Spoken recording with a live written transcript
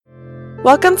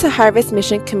Welcome to Harvest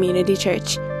Mission Community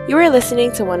Church. You are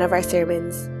listening to one of our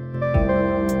sermons.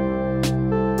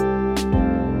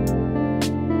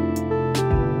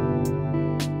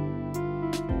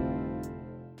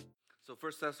 So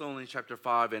 1 Thessalonians chapter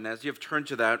 5, and as you've turned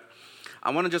to that, I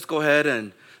want to just go ahead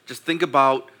and just think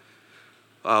about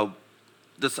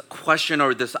this question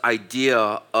or this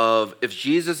idea of if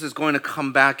Jesus is going to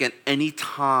come back at any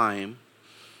time,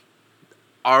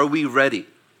 are we ready?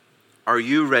 Are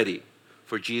you ready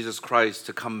for Jesus Christ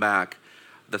to come back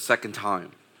the second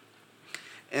time?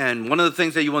 And one of the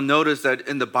things that you will notice that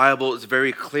in the Bible is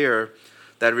very clear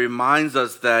that reminds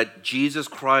us that Jesus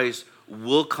Christ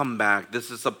will come back.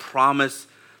 This is a promise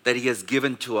that he has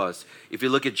given to us. If you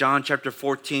look at John chapter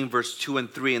 14, verse 2 and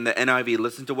 3 in the NIV,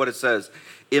 listen to what it says.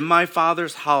 In my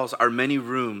Father's house are many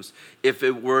rooms. If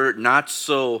it were not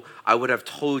so, I would have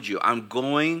told you. I'm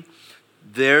going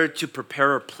there to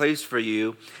prepare a place for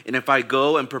you. And if I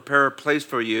go and prepare a place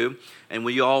for you, and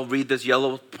will you all read this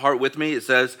yellow part with me? It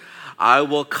says, I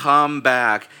will come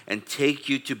back and take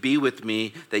you to be with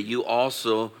me, that you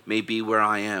also may be where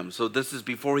I am. So this is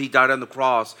before he died on the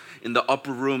cross in the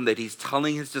upper room that he's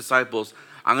telling his disciples,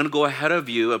 I'm going to go ahead of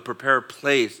you and prepare a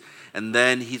place, and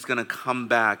then he's going to come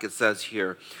back, it says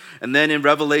here. And then in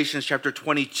Revelation chapter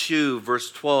 22,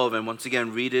 verse 12, and once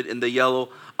again, read it in the yellow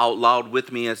out loud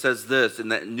with me. It says this in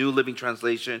the New Living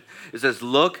Translation. It says,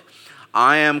 look,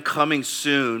 I am coming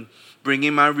soon,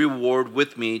 bringing my reward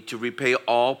with me to repay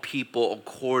all people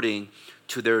according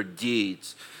to their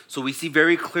deeds. So we see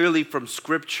very clearly from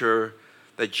Scripture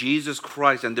that Jesus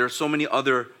Christ, and there are so many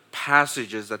other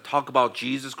passages that talk about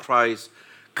Jesus Christ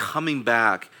coming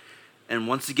back. And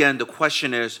once again, the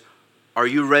question is, are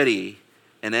you ready?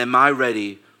 And am I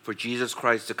ready for Jesus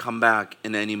Christ to come back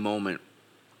in any moment?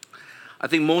 I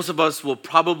think most of us will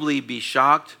probably be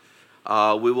shocked.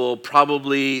 We will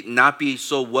probably not be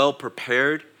so well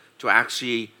prepared to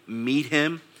actually meet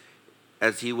him,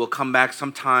 as he will come back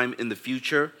sometime in the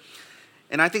future.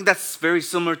 And I think that's very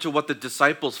similar to what the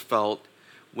disciples felt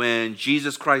when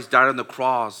Jesus Christ died on the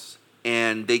cross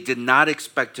and they did not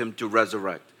expect him to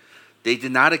resurrect. They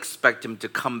did not expect him to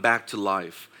come back to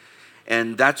life.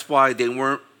 And that's why they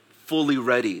weren't fully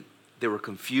ready. They were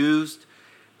confused.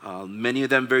 Many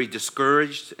of them very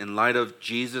discouraged in light of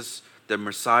Jesus, their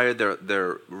Messiah,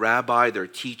 their rabbi, their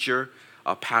teacher,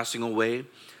 passing away.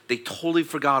 They totally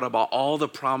forgot about all the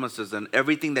promises and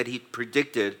everything that he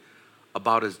predicted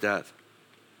about his death.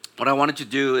 What I wanted to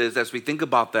do is, as we think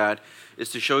about that,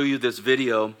 is to show you this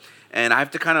video. And I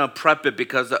have to kind of prep it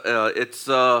because it's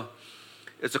a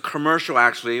commercial,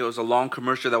 actually. It was a long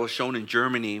commercial that was shown in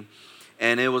Germany.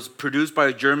 And it was produced by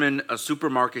a German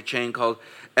supermarket chain called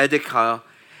Edeka.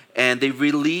 And they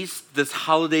released this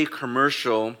holiday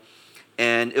commercial,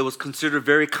 and it was considered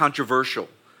very controversial.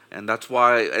 And that's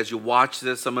why, as you watch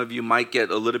this, some of you might get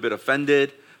a little bit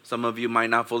offended. Some of you might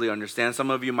not fully understand.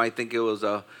 Some of you might think it was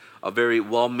a very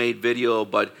well-made video,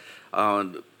 but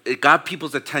it got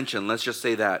people's attention, let's just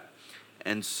say that.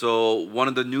 And so one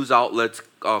of the news outlets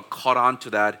caught on to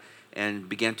that and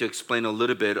began to explain a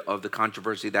little bit of the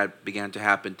controversy that began to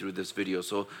happen through this video.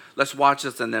 So let's watch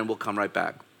this, and then we'll come right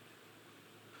back.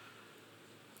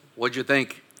 What'd you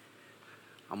think?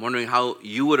 I'm wondering how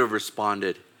you would have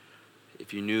responded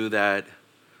if you knew that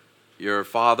your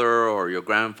father or your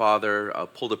grandfather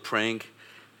pulled a prank,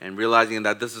 and realizing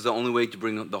that this is the only way to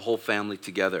bring the whole family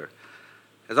together.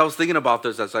 As I was thinking about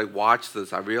this, as I watched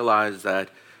this, I realized that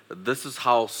this is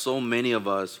how so many of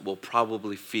us will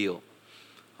probably feel,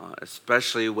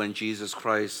 especially when Jesus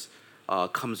Christ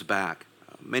comes back.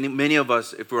 Many of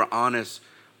us, if we're honest,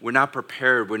 we're not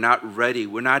prepared, we're not ready,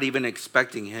 we're not even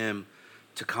expecting him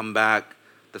to come back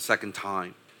the second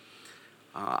time.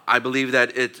 I believe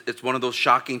that it's one of those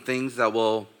shocking things that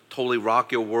will totally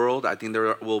rock your world. I think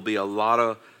there will be a lot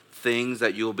of things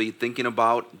that you'll be thinking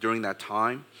about during that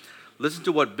time. Listen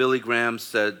to what Billy Graham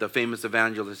said, the famous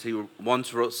evangelist. He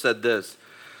once said this: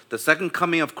 the second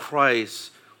coming of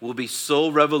Christ will be so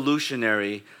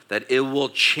revolutionary that it will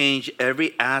change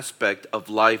every aspect of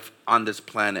life on this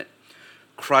planet.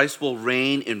 Christ will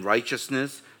reign in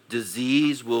righteousness.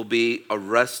 Disease will be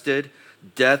arrested.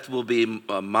 Death will be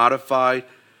modified.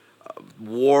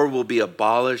 War will be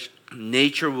abolished.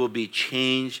 Nature will be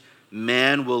changed.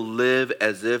 Man will live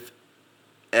as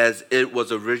it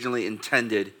was originally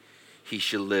intended he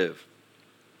should live.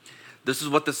 This is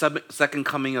what the second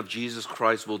coming of Jesus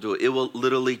Christ will do. It will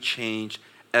literally change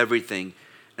everything.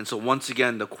 And so once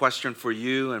again, the question for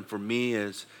you and for me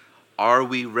is, are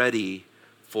we ready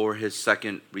for his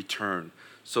second return?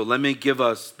 So let me give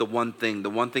us the one thing. The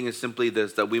one thing is simply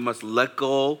this, that we must let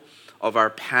go of our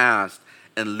past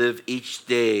and live each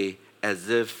day as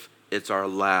if it's our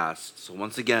last. So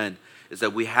once again, is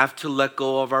that we have to let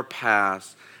go of our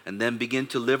past and then begin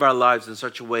to live our lives in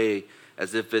such a way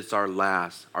as if it's our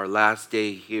last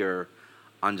day here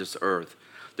on this earth.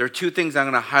 There are two things I'm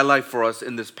going to highlight for us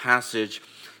in this passage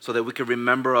so that we can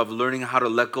remember of learning how to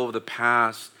let go of the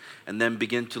past and then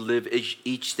begin to live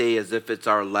each day as if it's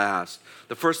our last.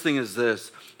 The first thing is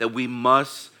this, that we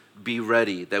must be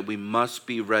ready,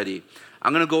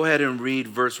 I'm going to go ahead and read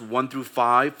verse 1 through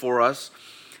 5 for us.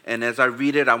 And as I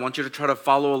read it, I want you to try to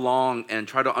follow along and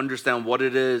try to understand what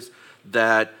it is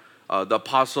that the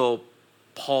Apostle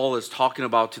Paul is talking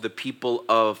about to the people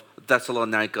of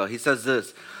Thessalonica. He says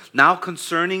this, "Now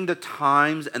concerning the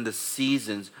times and the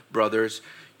seasons, brothers,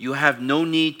 you have no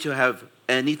need to have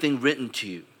anything written to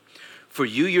you. For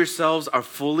you yourselves are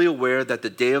fully aware that the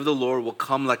day of the Lord will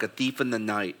come like a thief in the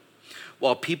night.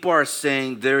 While people are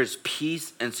saying there is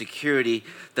peace and security,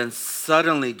 then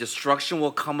suddenly destruction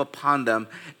will come upon them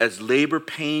as labor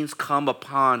pains come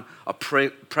upon a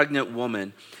pregnant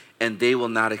woman, and they will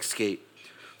not escape.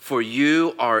 For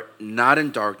you are not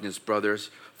in darkness,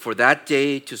 brothers, for that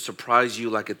day to surprise you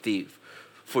like a thief.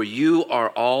 For you are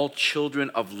all children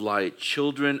of light,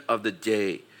 children of the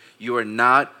day. You are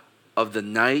not of the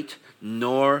night,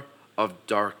 nor of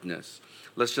darkness."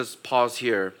 Let's just pause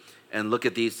here and look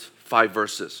at these 5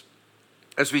 verses.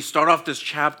 As we start off this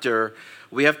chapter,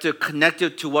 we have to connect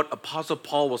it to what Apostle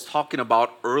Paul was talking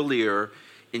about earlier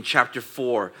in chapter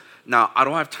 4. Now, I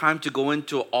don't have time to go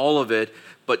into all of it,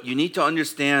 but you need to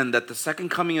understand that the second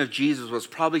coming of Jesus was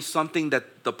probably something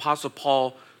that the Apostle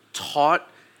Paul taught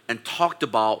and talked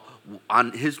about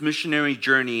on his missionary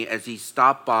journey as he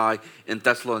stopped by in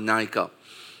Thessalonica.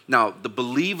 Now, the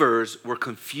believers were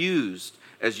confused,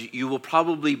 as you will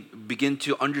probably begin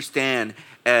to understand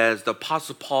as the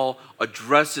Apostle Paul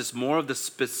addresses more of the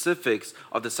specifics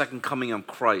of the second coming of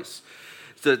Christ.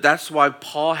 So that's why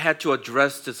Paul had to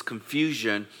address this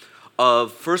confusion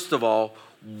of, first of all,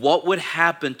 what would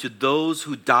happen to those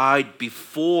who died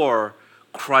before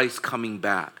Christ coming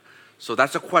back. So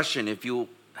that's a question. If you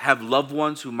have loved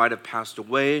ones who might have passed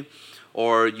away,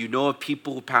 or you know of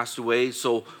people who passed away,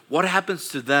 so what happens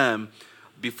to them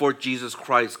before Jesus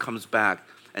Christ comes back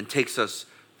and takes us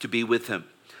to be with him?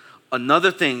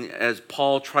 Another thing, as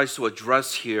Paul tries to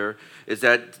address here, is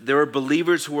that there are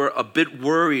believers who are a bit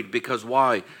worried because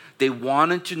why? They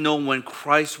wanted to know when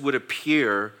Christ would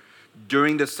appear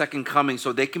during the second coming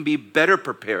so they can be better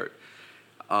prepared.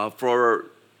 For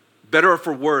better or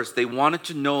for worse, they wanted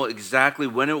to know exactly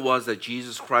when it was that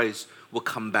Jesus Christ will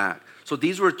come back. So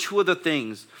these were two of the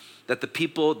things that the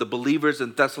people, the believers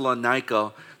in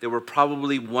Thessalonica, they were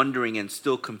probably wondering and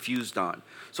still confused on.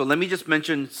 So let me just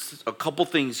mention a couple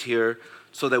things here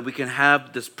so that we can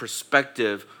have this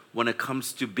perspective when it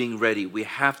comes to being ready. We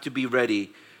have to be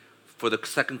ready for the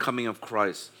second coming of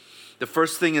Christ. The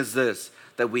first thing is this,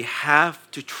 that we have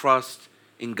to trust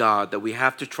in God,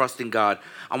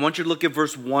 I want you to look at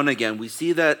verse 1 again. We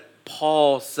see that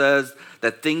Paul says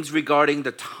that things regarding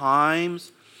the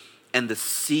times and the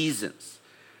seasons,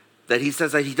 that he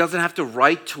says that he doesn't have to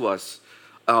write to us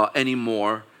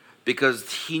anymore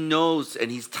because he knows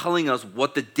and he's telling us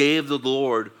what the day of the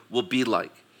Lord will be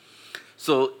like.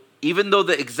 So even though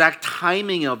the exact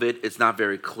timing of it is not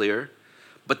very clear,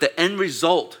 but the end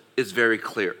result is very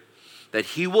clear, that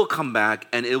he will come back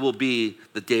and it will be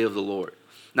the day of the Lord.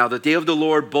 Now, the day of the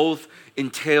Lord both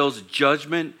entails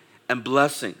judgment and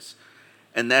blessings.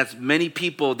 And that's many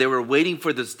people, they were waiting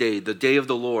for this day, the day of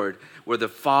the Lord, where the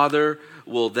Father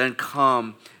will then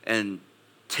come and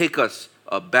take us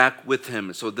back with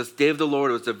him. So this day of the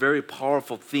Lord was a very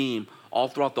powerful theme all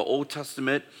throughout the Old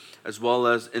Testament as well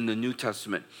as in the New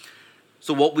Testament.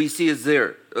 So what we see is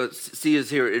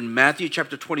here in Matthew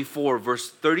chapter 24, verse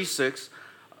 36,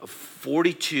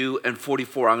 42, and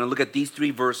 44. I'm going to look at these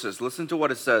 3 verses. Listen to what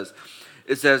it says.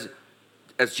 It says,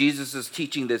 as Jesus is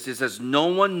teaching this, it says, "No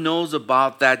one knows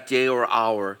about that day or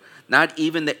hour, not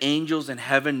even the angels in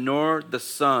heaven nor the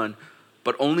Son,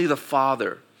 but only the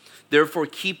Father. Therefore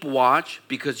keep watch,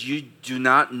 because you do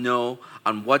not know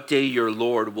on what day your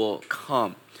Lord will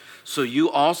come. So you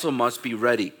also must be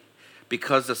ready,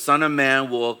 because the Son of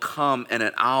Man will come in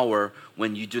an hour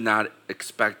when you do not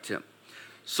expect him."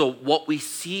 So what we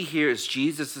see here is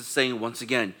Jesus is saying once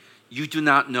again, you do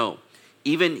not know.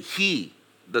 Even he,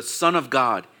 the Son of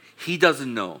God, he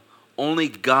doesn't know. Only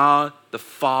God, the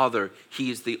Father,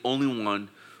 he is the only one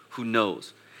who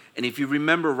knows. And if you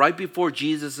remember, right before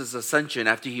Jesus' ascension,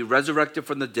 after he resurrected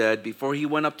from the dead, before he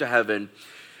went up to heaven,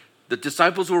 the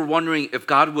disciples were wondering if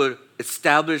God would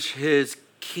establish his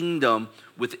kingdom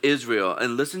with Israel.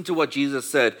 And listen to what Jesus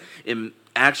said in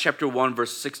Acts chapter 1,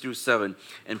 verse 6 through 7.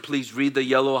 And please read the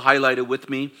yellow highlighted with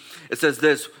me. It says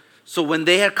this: so when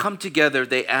they had come together,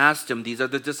 they asked him, these are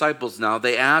the disciples now,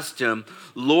 they asked him,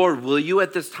 Lord, will you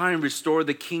at this time restore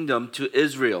the kingdom to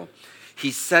Israel?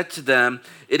 He said to them,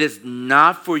 it is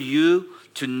not for you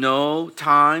to know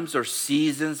times or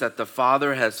seasons that the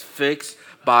Father has fixed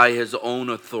by his own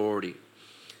authority.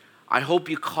 I hope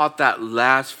you caught that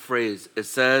last phrase. It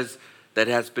says that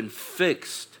it has been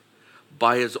fixed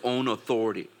by his own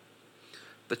authority.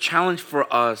 The challenge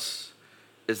for us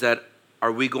is that,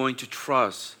 are we going to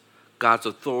trust God's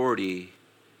authority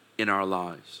in our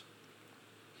lives?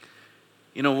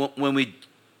 You know, when we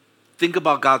think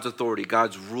about God's authority,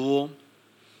 God's rule,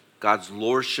 God's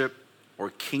lordship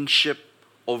or kingship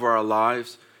over our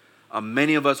lives,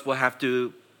 many of us will have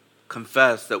to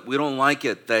confess that we don't like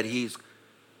it that he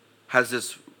has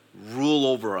this rule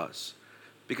over us.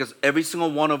 Because every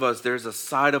single one of us, there's a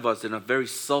side of us in a very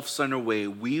self-centered way.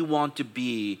 We want to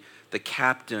be the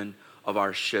captain of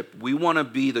our ship. We want to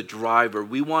be the driver.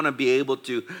 We want to be able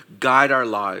to guide our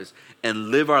lives and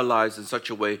live our lives in such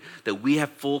a way that we have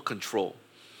full control.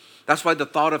 That's why the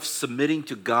thought of submitting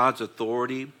to God's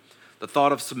authority, the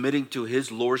thought of submitting to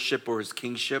his lordship or his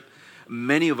kingship,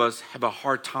 many of us have a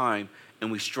hard time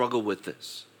and we struggle with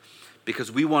this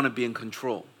because we want to be in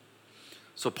control.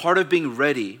 So part of being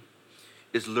ready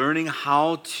is learning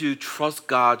how to trust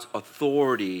God's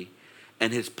authority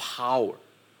and his power.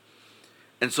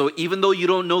 And so even though you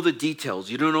don't know the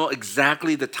details, you don't know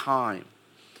exactly the time,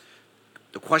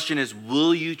 the question is,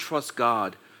 will you trust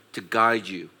God to guide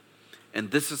you?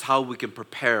 And this is how we can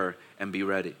prepare and be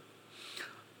ready.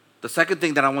 The second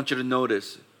thing that I want you to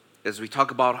notice as we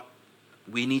talk about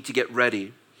we need to get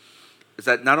ready is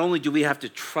that not only do we have to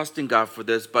trust in God for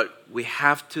this, but we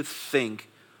have to think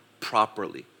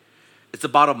properly. It's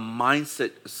about a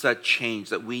mindset change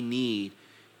that we need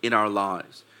in our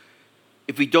lives.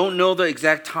 If we don't know the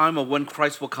exact time of when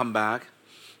Christ will come back,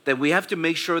 then we have to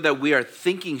make sure that we are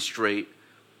thinking straight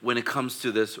when it comes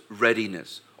to this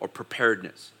readiness or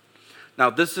preparedness. Now,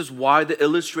 this is why the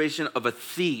illustration of a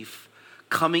thief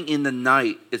coming in the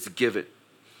night is given.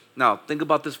 Now, think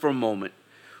about this for a moment.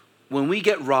 When we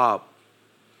get robbed,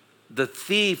 the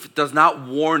thief does not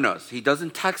warn us. He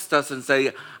doesn't text us and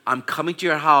say, I'm coming to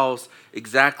your house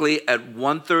exactly at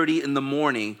 1:30 in the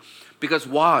morning. Because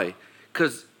why?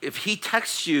 Because if he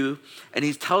texts you and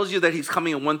he tells you that he's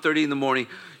coming at 1:30 in the morning,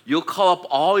 you'll call up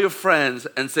all your friends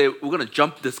and say, we're going to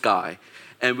jump this guy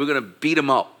and we're going to beat him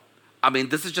up. I mean,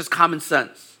 this is just common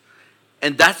sense.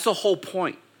 And that's the whole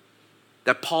point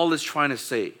that Paul is trying to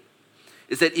say,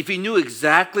 is that if you knew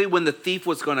exactly when the thief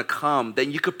was going to come,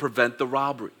 then you could prevent the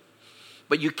robbery.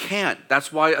 But you can't.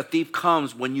 That's why a thief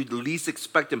comes when you least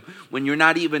expect him, when you're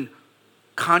not even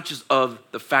conscious of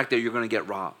the fact that you're going to get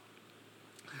robbed.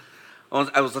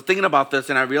 I was thinking about this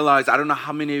and I realized, I don't know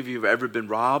how many of you have ever been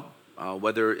robbed,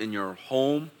 whether in your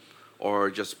home or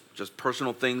just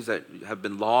personal things that have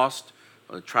been lost,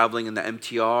 traveling in the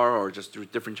MTR or just through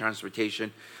different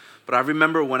transportation. But I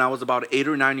remember when I was about 8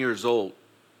 or 9 years old,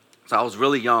 so I was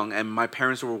really young and my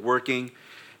parents were working.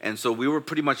 And so we were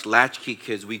pretty much latchkey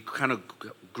kids. We kind of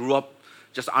grew up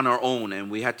just on our own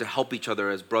and we had to help each other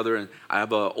as brother. And I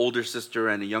have an older sister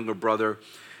and a younger brother.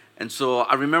 And so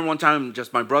I remember one time,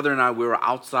 just my brother and I, we were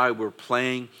outside, we were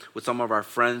playing with some of our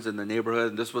friends in the neighborhood.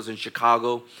 And this was in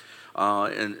Chicago,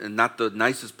 and not the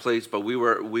nicest place, but we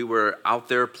were out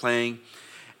there playing.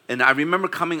 And I remember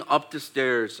coming up the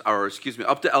stairs,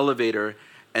 up the elevator.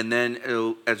 And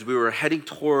then as we were heading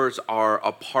towards our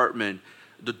apartment,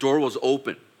 the door was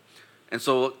open. And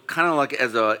so kind of like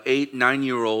as a 8,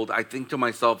 9-year-old, I think to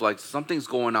myself, like, something's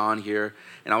going on here.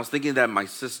 And I was thinking that my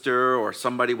sister or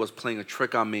somebody was playing a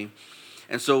trick on me.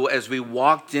 And so as we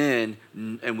walked in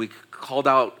and we called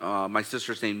out my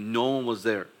sister's name, no one was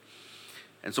there.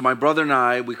 And so my brother and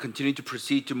I, we continued to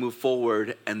proceed to move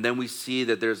forward. And then we see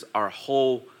that there's our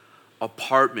whole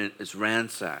apartment is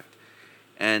ransacked.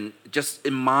 And just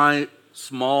in my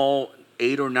small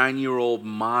 8 or 9-year-old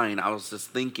mind, I was just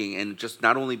thinking, and just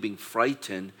not only being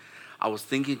frightened, I was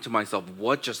thinking to myself,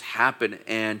 what just happened?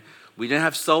 And we didn't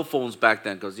have cell phones back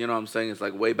then, because you know what I'm saying, it's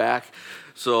like way back.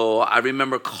 So I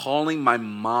remember calling my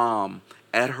mom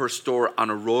at her store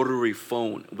on a rotary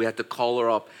phone. We had to call her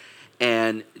up,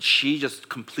 and she just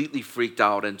completely freaked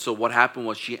out. And so what happened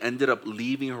was she ended up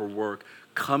leaving her work,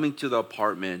 coming to the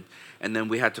apartment, and then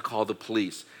we had to call the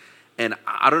police. And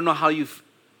I don't know how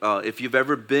if you've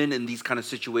ever been in these kind of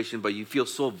situations, but you feel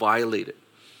so violated.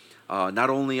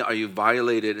 Not only are you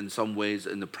violated in some ways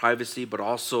in the privacy, but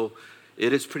also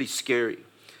it is pretty scary.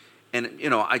 And,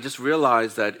 I just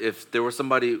realized that if there was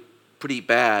somebody pretty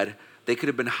bad, they could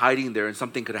have been hiding there and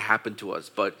something could have happened to us.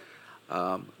 But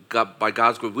God, by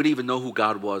God's grace, we didn't even know who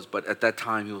God was, but at that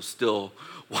time, he was still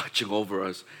watching over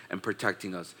us and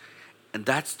protecting us. And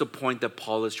that's the point that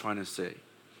Paul is trying to say,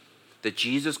 that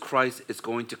Jesus Christ is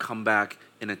going to come back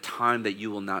in a time that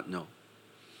you will not know.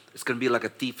 It's going to be like a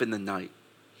thief in the night.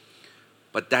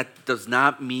 But that does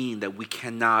not mean that we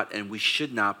cannot and we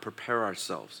should not prepare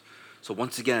ourselves. So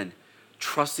once again,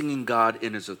 trusting in God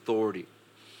in his authority,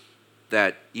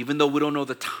 that even though we don't know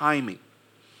the timing,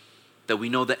 that we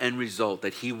know the end result,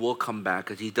 that he will come back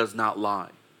because he does not lie.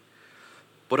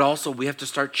 But also we have to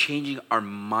start changing our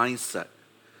mindset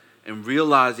and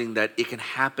realizing that it can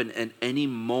happen at any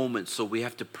moment, so we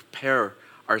have to prepare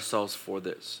ourselves for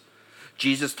this.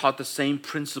 Jesus taught the same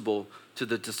principle to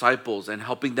the disciples and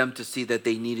helping them to see that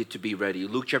they needed to be ready.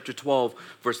 Luke chapter 12,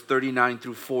 verse 39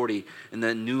 through 40, in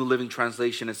the New Living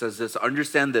Translation, it says this: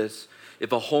 understand this,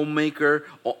 if a homemaker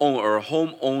or a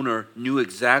homeowner knew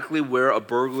exactly where a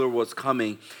burglar was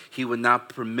coming, he would not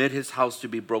permit his house to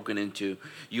be broken into.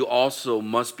 You also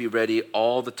must be ready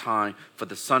all the time, for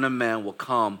the Son of Man will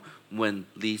come when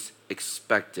least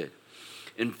expected.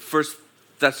 In 1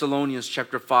 Thessalonians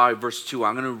chapter 5, verse 2,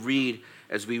 I'm going to read,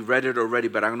 as we read it already,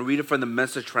 but I'm going to read it from the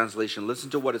Message translation. Listen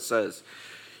to what it says.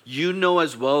 You know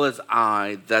as well as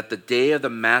I that the day of the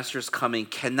Master's coming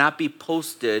cannot be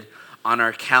posted on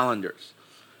our calendars.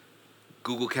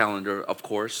 Google Calendar, of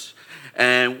course.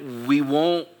 And we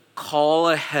won't call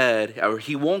ahead, or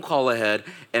he won't call ahead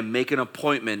and make an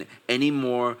appointment any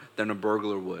more than a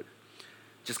burglar would.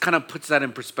 Just kind of puts that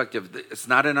in perspective. It's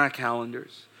not in our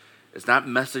calendars. It's not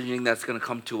messaging that's going to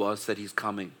come to us that he's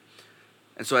coming.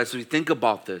 And so as we think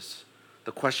about this,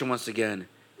 the question once again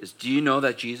is, do you know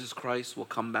that Jesus Christ will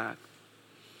come back?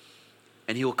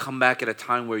 And he will come back at a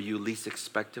time where you least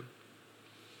expect him?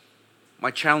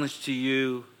 My challenge to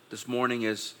you this morning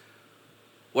is,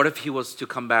 what if he was to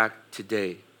come back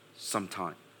today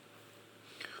sometime?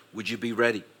 Would you be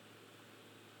ready?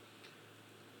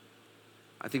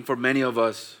 I think for many of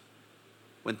us,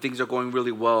 when things are going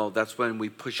really well, that's when we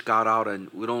push God out and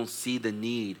we don't see the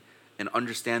need and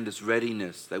understand this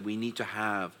readiness that we need to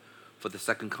have for the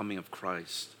second coming of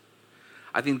Christ.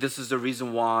 I think this is the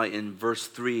reason why in verse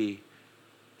 3,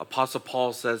 Apostle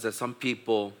Paul says that some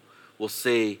people will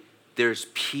say there's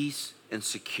peace and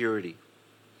security.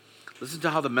 Listen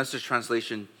to how the Message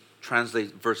translation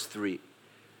translates verse 3.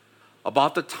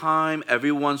 About the time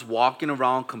everyone's walking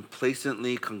around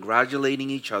complacently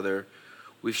congratulating each other,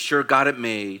 we've sure got it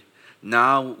made.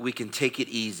 Now we can take it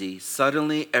easy.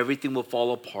 Suddenly everything will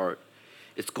fall apart.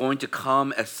 It's going to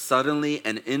come as suddenly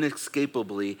and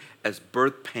inescapably as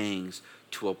birth pangs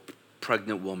to a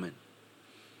pregnant woman.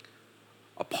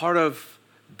 A part of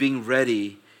being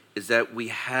ready is that we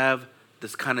have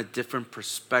this kind of different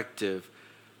perspective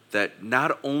that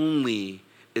not only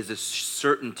is a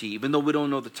certainty, even though we don't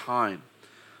know the time,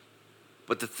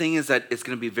 but the thing is that it's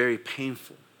going to be very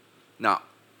painful. Now,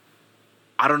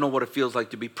 I don't know what it feels like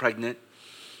to be pregnant.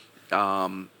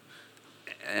 And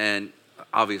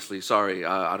obviously, sorry,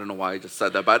 I don't know why I just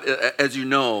said that. But as you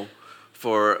know,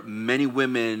 for many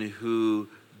women who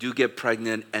do get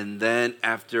pregnant and then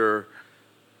after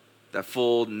that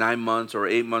full 9 months or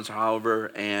 8 months,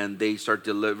 however, and they start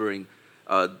delivering,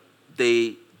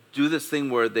 they do this thing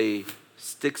where they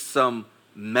stick some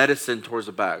medicine towards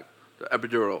the back, the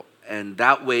epidural, and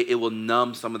that way it will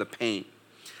numb some of the pain.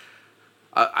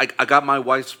 I got my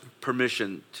wife's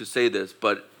permission to say this,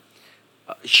 but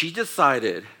she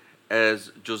decided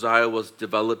as Josiah was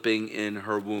developing in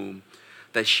her womb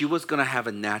that she was going to have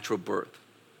a natural birth.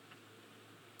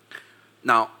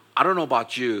 Now, I don't know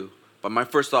about you, but my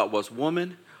first thought was,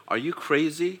 woman, are you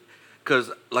crazy?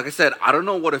 Because, like I said, I don't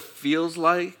know what it feels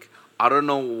like. I don't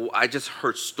know. I just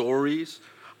heard stories.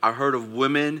 I heard of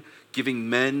women giving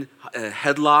men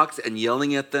headlocks and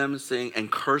yelling at them, saying and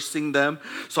cursing them.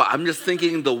 So I'm just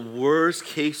thinking the worst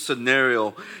case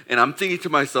scenario. And I'm thinking to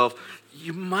myself,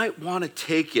 you might want to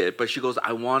take it. But she goes,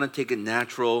 I want to take it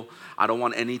natural. I don't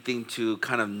want anything to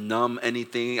kind of numb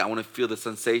anything. I want to feel the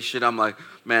sensation. I'm like,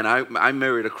 man, I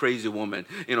married a crazy woman,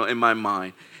 in my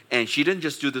mind. And she didn't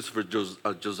just do this for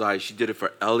Josiah. She did it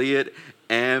for Elliot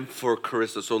and for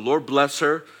Carissa. So Lord bless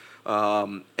her.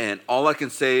 And all I can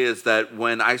say is that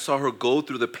when I saw her go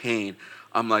through the pain,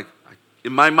 I'm like,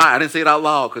 in my mind, I didn't say it out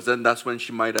loud because then that's when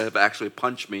she might have actually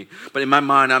punched me. But in my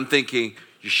mind, I'm thinking,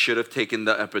 you should have taken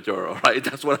the epidural, right?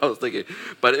 That's what I was thinking.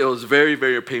 But it was very,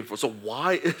 very painful. So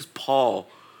why is Paul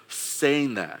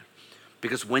saying that?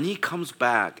 Because when he comes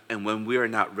back and when we are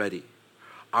not ready,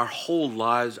 our whole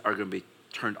lives are going to be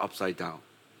turned upside down.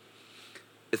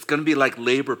 it's going to be like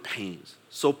labor pains,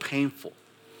 so painful,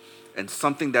 and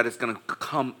something that is going to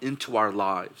come into our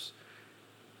lives.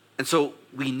 And so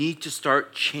we need to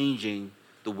start changing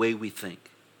the way we think.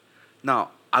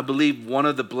 Now, I believe one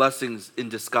of the blessings in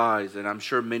disguise, and I'm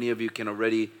sure many of you can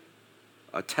already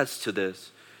attest to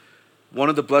this, one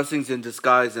of the blessings in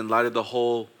disguise in light of the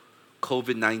whole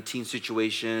COVID-19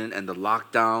 situation and the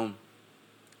lockdown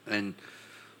and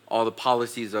all the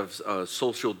policies of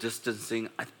social distancing,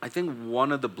 I think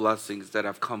one of the blessings that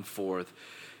have come forth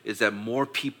is that more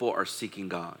people are seeking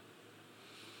God.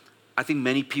 I think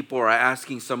many people are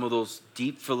asking some of those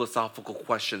deep philosophical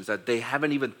questions that they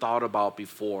haven't even thought about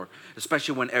before,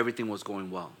 especially when everything was going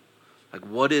well. Like,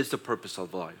 what is the purpose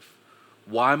of life?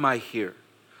 Why am I here?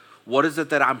 What is it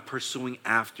that I'm pursuing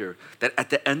after? That at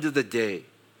the end of the day,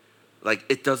 like,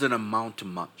 it doesn't amount to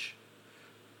much.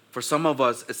 For some of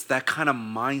us, it's that kind of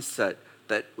mindset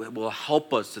that will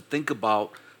help us to think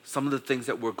about some of the things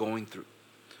that we're going through.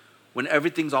 When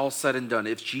everything's all said and done,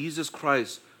 if Jesus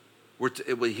Christ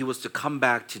he was to come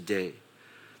back today,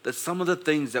 that some of the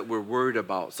things that we're worried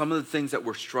about, some of the things that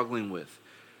we're struggling with,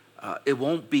 it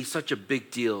won't be such a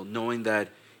big deal knowing that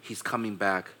he's coming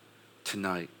back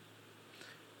tonight.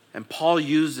 And Paul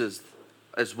uses,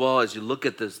 as well as you look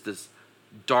at this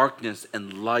darkness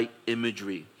and light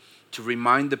imagery, to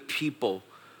remind the people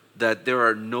that there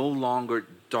are no longer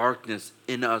darkness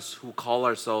in us who call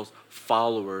ourselves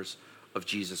followers of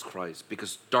Jesus Christ,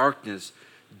 because darkness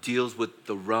deals with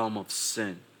the realm of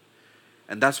sin.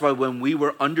 And that's why when we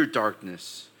were under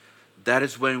darkness, that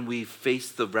is when we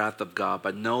faced the wrath of God.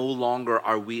 But no longer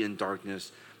are we in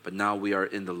darkness, but now we are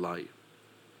in the light.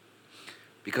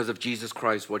 Because of Jesus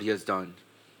Christ, what he has done,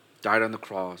 died on the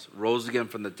cross, rose again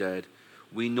from the dead,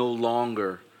 we no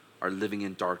longer are living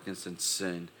in darkness and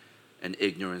sin and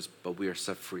ignorance, but we are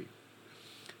set free.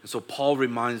 And so Paul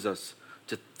reminds us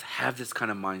to have this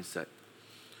kind of mindset,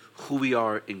 who we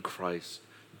are in Christ.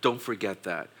 Don't forget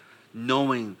that.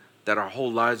 Knowing that our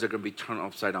whole lives are going to be turned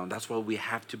upside down. That's why we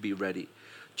have to be ready.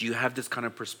 Do you have this kind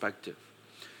of perspective?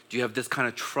 Do you have this kind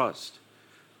of trust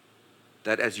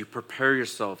that as you prepare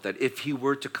yourself, that if he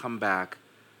were to come back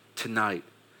tonight,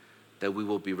 that we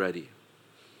will be ready?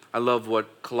 I love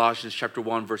what Colossians chapter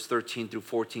 1, verse 13 through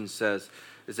 14 says.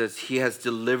 It says, he has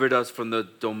delivered us from the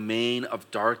domain of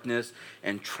darkness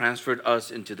and transferred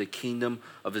us into the kingdom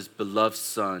of his beloved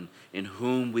Son, in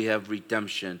whom we have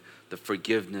redemption, the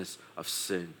forgiveness of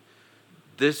sin.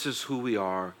 This is who we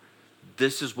are.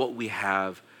 This is what we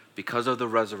have because of the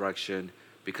resurrection,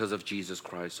 because of Jesus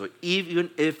Christ. So even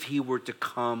if he were to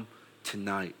come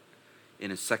tonight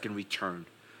in his second return,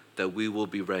 that we will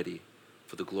be ready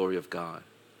for the glory of God.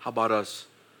 How about us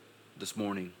this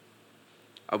morning?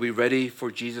 Are we ready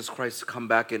for Jesus Christ to come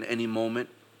back in any moment?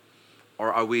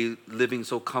 Or are we living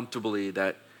so comfortably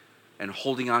that and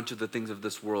holding on to the things of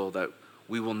this world that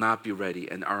we will not be ready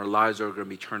and our lives are going to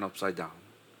be turned upside down?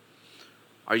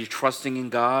 Are you trusting in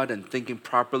God and thinking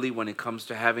properly when it comes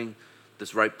to having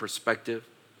this right perspective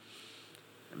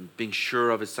and being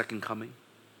sure of his second coming?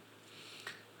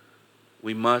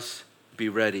 We must be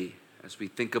ready as we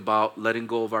think about letting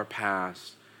go of our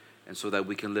past, and so that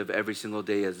we can live every single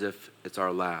day as if it's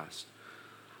our last.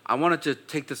 I wanted to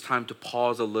take this time to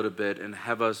pause a little bit and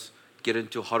have us get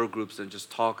into huddle groups and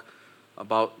just talk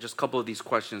about just a couple of these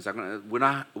questions. We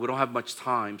don't have much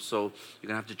time, so you're going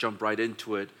to have to jump right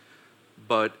into it.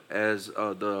 But as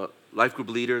the life group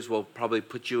leaders will probably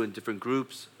put you in different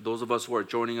groups, those of us who are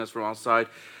joining us from outside,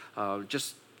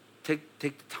 just take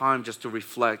the time just to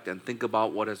reflect and think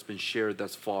about what has been shared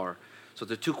thus far. So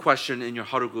the two questions in your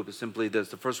huddle group is simply this.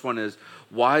 The first one is,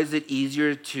 why is it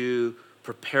easier to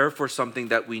prepare for something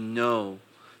that we know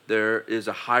there is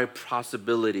a high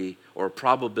possibility or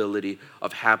probability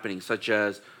of happening, such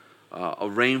as a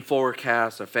rain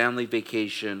forecast, a family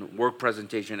vacation, work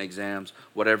presentation, exams,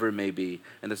 whatever it may be?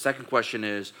 And the second question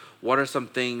is, what are some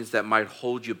things that might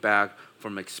hold you back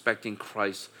from expecting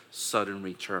Christ's sudden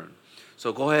return?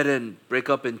 So go ahead and break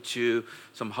up into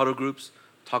some huddle groups.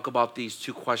 Talk about these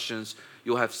two questions.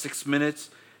 You'll have 6 minutes,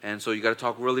 and so you got to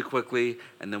talk really quickly,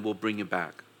 and then we'll bring you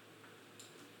back.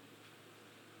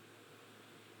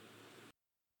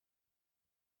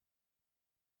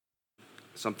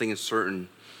 Something is certain,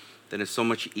 then it's so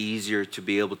much easier to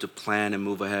be able to plan and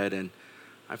move ahead. And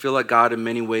I feel like God, in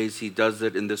many ways, he does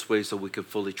it in this way so we can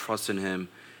fully trust in him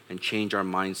and change our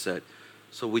mindset.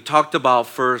 So we talked about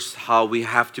first how we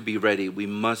have to be ready. We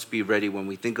must be ready when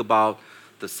we think about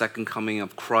the second coming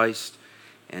of Christ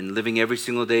and living every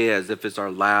single day as if it's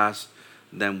our last.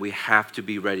 Then we have to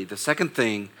be ready. The second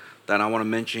thing that I want to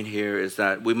mention here is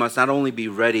that we must not only be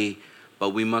ready, but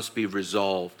we must be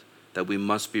resolved that we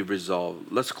must be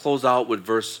resolved. Let's close out with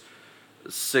verse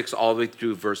 6 all the way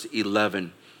through verse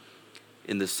 11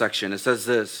 in this section. It says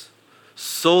this: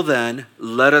 "So then,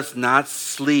 let us not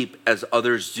sleep as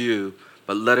others do,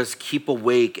 but let us keep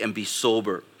awake and be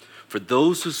sober. For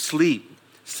those who sleep,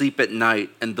 sleep at night,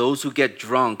 and those who get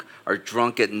drunk are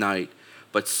drunk at night.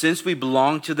 But since we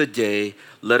belong to the day,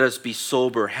 let us be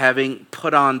sober, having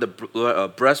put on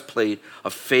the breastplate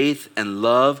of faith and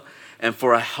love, and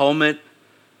for a helmet,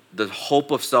 the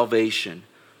hope of salvation.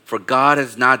 For God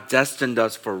has not destined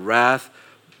us for wrath,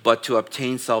 but to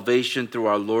obtain salvation through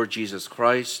our Lord Jesus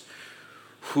Christ,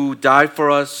 who died for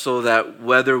us so that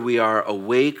whether we are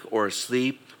awake or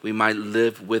asleep, we might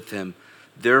live with him.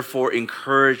 Therefore,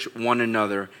 encourage one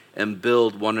another and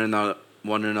build one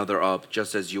another up,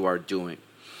 just as you are doing."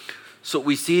 So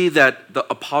we see that the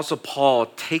Apostle Paul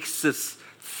takes this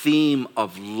theme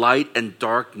of light and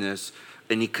darkness,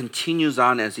 and he continues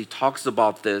on as he talks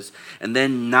about this, and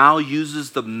then now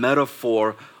uses the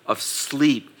metaphor of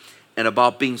sleep and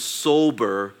about being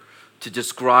sober to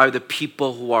describe the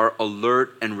people who are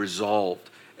alert and resolved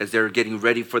as they're getting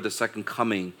ready for the second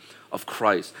coming of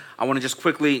Christ. I want to just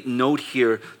quickly note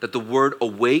here that the word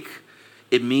awake,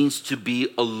 it means to be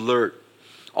alert.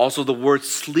 Also, the word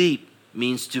sleep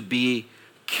means to be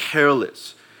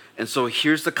careless. And so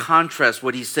here's the contrast.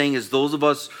 What he's saying is those of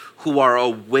us who are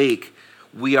awake,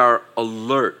 we are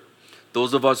alert.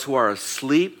 Those of us who are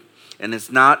asleep, and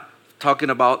it's not talking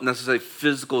about necessarily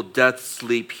physical death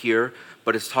sleep here,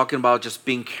 but it's talking about just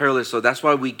being careless. So that's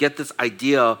why we get this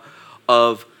idea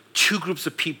of two groups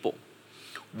of people.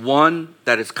 One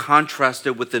that is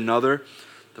contrasted with another.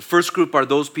 The first group are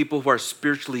those people who are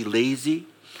spiritually lazy,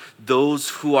 those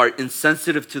who are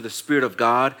insensitive to the Spirit of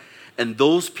God, and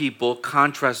those people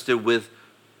contrasted with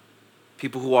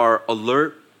people who are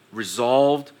alert,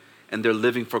 resolved, and they're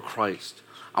living for Christ.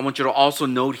 I want you to also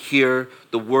note here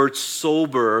the word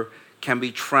sober can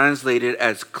be translated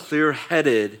as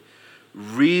clear-headed,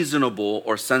 reasonable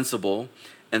or sensible,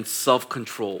 and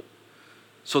self-control.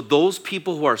 So those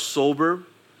people who are sober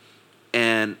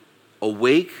and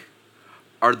awake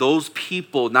are those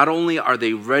people, not only are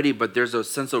they ready, but there's a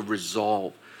sense of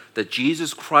resolve that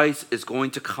Jesus Christ is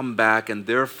going to come back, and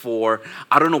therefore,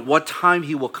 I don't know what time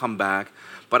he will come back,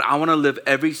 but I want to live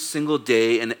every single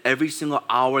day and every single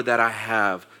hour that I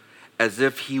have as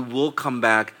if he will come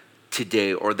back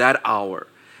today or that hour.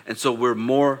 And so we're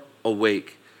more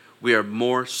awake. We are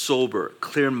more sober,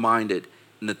 clear-minded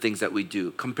in the things that we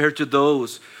do, compared to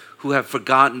those who have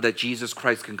forgotten that Jesus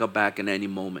Christ can come back in any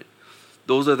moment.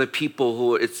 Those are the people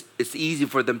who it's easy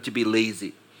for them to be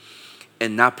lazy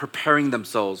and not preparing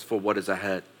themselves for what is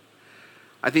ahead.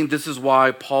 I think this is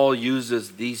why Paul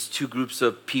uses these two groups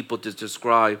of people to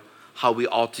describe how we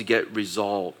ought to get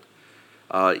resolved.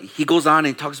 He goes on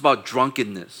and talks about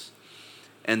drunkenness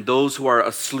and those who are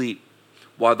asleep,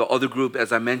 while the other group,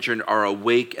 as I mentioned, are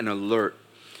awake and alert.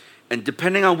 And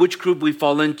depending on which group we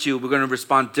fall into, we're going to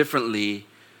respond differently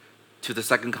to the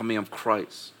second coming of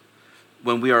Christ.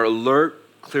 When we are alert,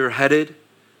 clear-headed,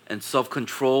 and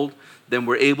self-controlled, then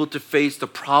we're able to face the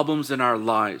problems in our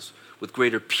lives with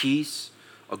greater peace,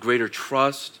 a greater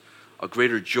trust, a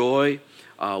greater joy.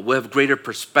 We have greater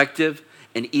perspective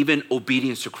and even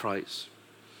obedience to Christ.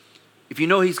 If you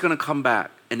know he's going to come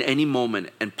back in any moment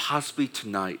and possibly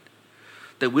tonight,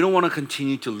 then we don't want to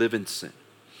continue to live in sin.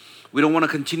 We don't want to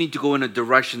continue to go in a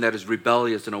direction that is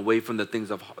rebellious and away from the things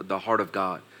of the heart of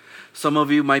God. Some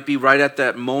of you might be right at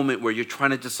that moment where you're trying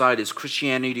to decide, is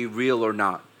Christianity real or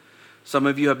not? Some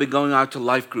of you have been going out to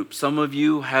life groups. Some of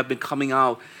you have been coming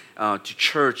out to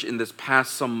church in this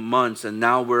past some months, and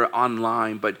now we're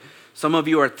online. But some of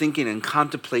you are thinking and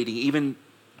contemplating, even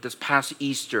this past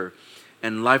Easter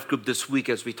and life group this week,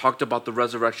 as we talked about the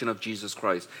resurrection of Jesus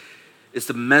Christ. Is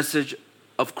the message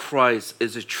of Christ,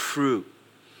 is it true?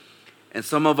 And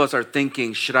some of us are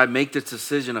thinking, should I make this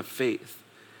decision of faith?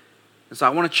 And so I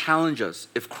want to challenge us.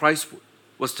 If Christ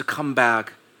was to come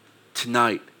back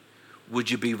tonight,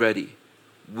 would you be ready?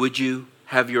 Would you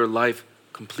have your life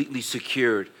completely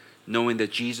secured, knowing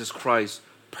that Jesus Christ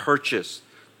purchased,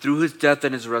 through his death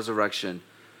and his resurrection,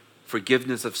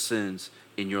 forgiveness of sins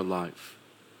in your life?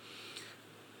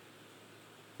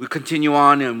 We continue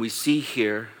on and we see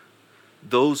here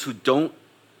those who don't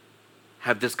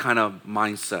have this kind of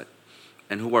mindset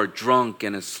and who are drunk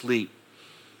and asleep.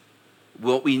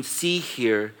 What we see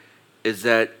here is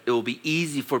that it will be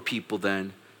easy for people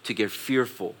then to get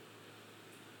fearful,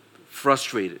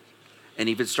 frustrated, and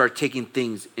even start taking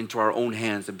things into our own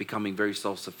hands and becoming very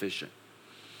self-sufficient.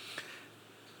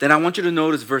 Then I want you to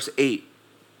notice verse 8.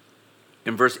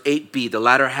 In verse 8b, the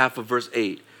latter half of verse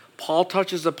 8, Paul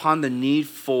touches upon the need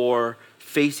for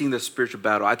facing the spiritual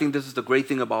battle. I think this is the great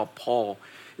thing about Paul,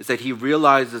 is that he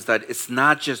realizes that it's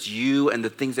not just you and the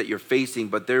things that you're facing,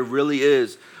 but there really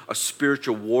is a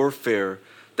spiritual warfare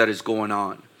that is going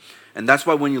on. And that's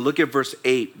why when you look at verse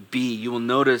 8b, you will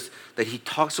notice that he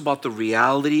talks about the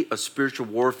reality of spiritual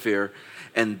warfare,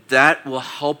 and that will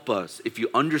help us, if you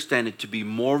understand it, to be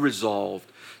more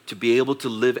resolved, to be able to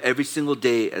live every single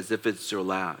day as if it's your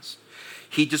last.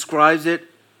 He describes it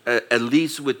at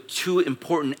least with two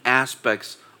important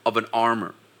aspects of an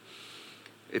armor.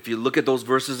 If you look at those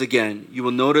verses again, you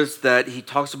will notice that he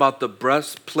talks about the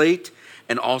breastplate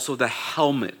and also the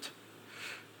helmet.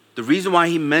 The reason why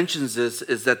he mentions this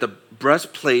is that the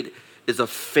breastplate is of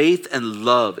faith and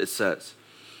love, it says.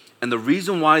 And the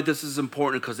reason why this is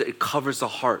important because it covers the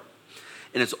heart.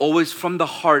 And it's always from the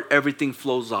heart everything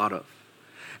flows out of.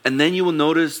 And then you will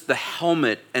notice the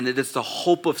helmet, and it is the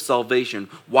hope of salvation.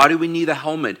 Why do we need a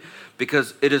helmet?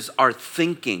 Because it is our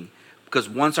thinking. Because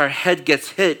once our head gets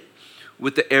hit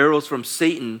with the arrows from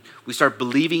Satan, we start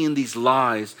believing in these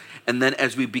lies. And then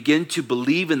as we begin to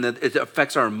believe in that, it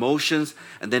affects our emotions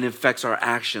and then it affects our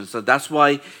actions. So that's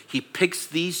why he picks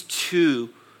these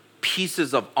two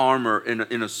pieces of armor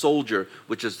in a soldier,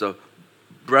 which is the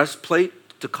breastplate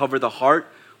to cover the heart,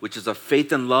 which is of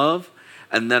faith and love,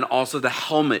 and then also the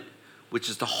helmet, which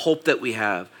is the hope that we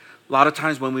have. A lot of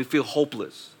times when we feel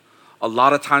hopeless, a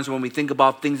lot of times when we think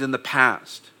about things in the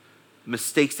past,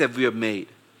 mistakes that we have made,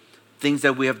 things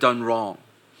that we have done wrong.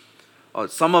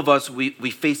 Some of us, we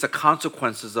face the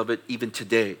consequences of it even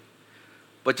today.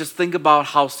 But just think about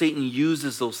how Satan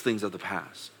uses those things of the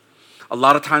past. A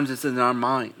lot of times it's in our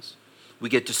minds. We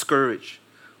get discouraged.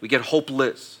 We get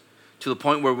hopeless to the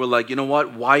point where we're like, you know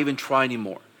what? Why even try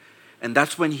anymore? And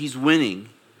that's when he's winning,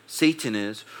 Satan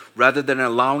is, rather than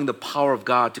allowing the power of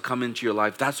God to come into your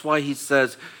life. That's why he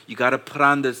says you got to put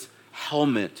on this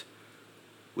helmet,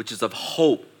 which is of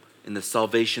hope in the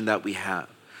salvation that we have.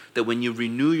 That when you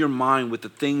renew your mind with the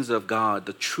things of God,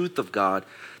 the truth of God,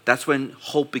 that's when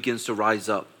hope begins to rise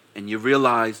up. And you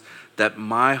realize that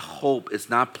my hope is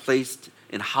not placed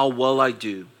in how well I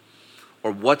do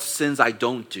or what sins I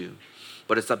don't do,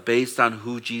 but it's based on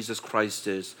who Jesus Christ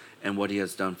is and what he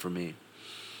has done for me.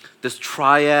 This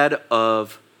triad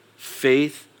of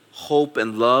faith, hope,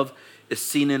 and love is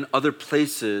seen in other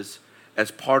places as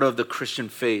part of the Christian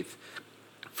faith.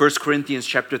 1 Corinthians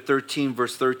chapter 13,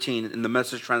 verse 13 in the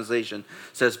Message translation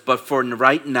says, "But for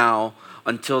right now,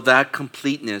 until that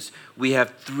completeness, we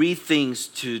have three things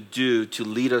to do to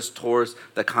lead us towards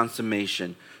the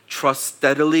consummation. Trust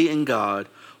steadily in God,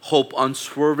 hope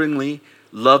unswervingly,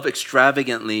 love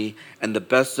extravagantly, and the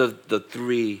best of the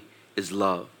three is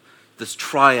love." This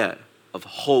triad of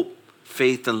hope,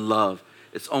 faith, and love,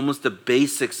 it's almost the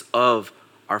basics of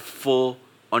our full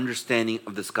understanding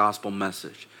of this gospel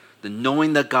message. The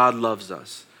knowing that God loves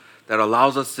us, that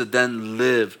allows us to then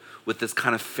live with this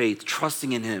kind of faith,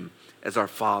 trusting in him as our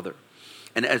Father.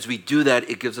 And as we do that,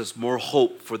 it gives us more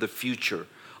hope for the future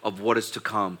of what is to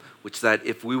come, which is that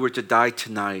if we were to die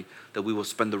tonight, that we will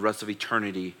spend the rest of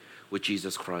eternity with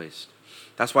Jesus Christ.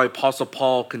 That's why Apostle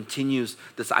Paul continues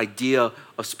this idea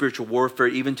of spiritual warfare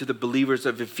even to the believers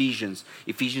of Ephesians.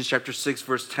 Ephesians chapter 6,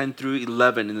 verse 10 through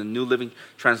 11 in the New Living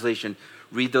Translation.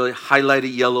 Read the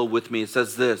highlighted yellow with me. It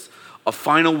says this: "A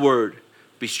final word,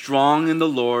 be strong in the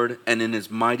Lord and in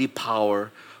his mighty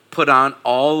power. Put on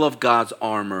all of God's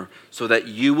armor so that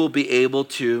you will be able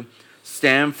to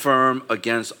stand firm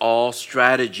against all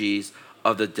strategies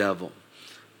of the devil."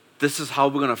 This is how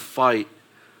we're going to fight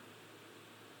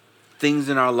things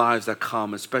in our lives that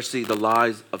come, especially the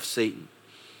lies of Satan.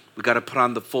 We got to put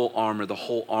on the full armor, the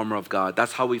whole armor of God.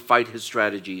 That's how we fight his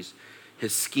strategies,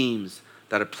 his schemes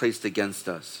that are placed against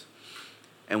us.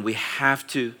 And we have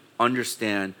to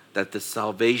understand that the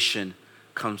salvation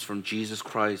comes from Jesus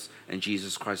Christ and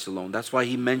Jesus Christ alone. That's why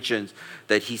he mentions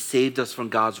that he saved us from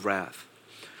God's wrath.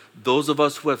 Those of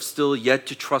us who have still yet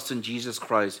to trust in Jesus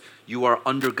Christ, you are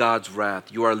under God's wrath.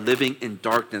 You are living in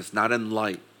darkness, not in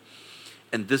light.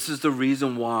 And this is the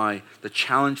reason why the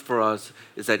challenge for us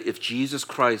is that if Jesus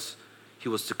Christ, he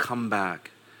was to come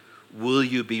back, will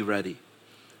you be ready?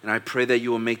 And I pray that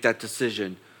you will make that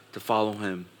decision to follow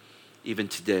him even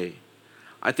today.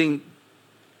 I think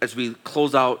as we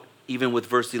close out even with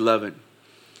verse 11,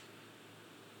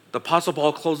 the Apostle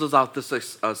Paul closes out this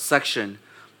section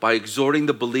by exhorting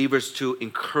the believers to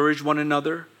encourage one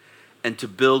another and to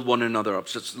build one another up.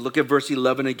 Just look at verse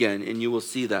 11 again and you will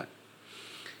see that.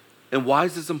 And why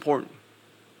is this important?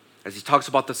 As he talks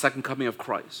about the second coming of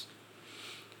Christ.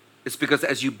 It's because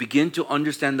as you begin to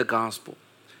understand the gospel,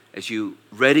 as you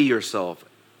ready yourself,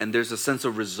 and there's a sense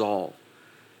of resolve,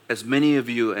 as many of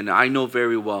you, and I know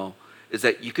very well, is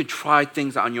that you can try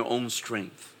things on your own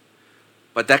strength,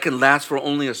 but that can last for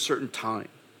only a certain time.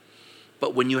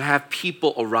 But when you have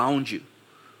people around you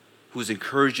who's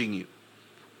encouraging you,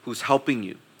 who's helping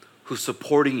you, who's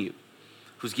supporting you,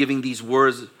 who's giving these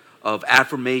words of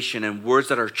affirmation and words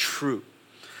that are true,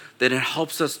 then it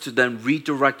helps us to then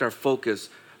redirect our focus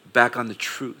back on the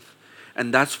truth.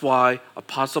 And that's why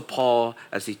Apostle Paul,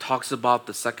 as he talks about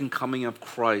the second coming of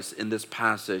Christ in this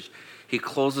passage, he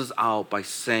closes out by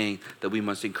saying that we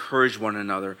must encourage one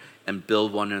another and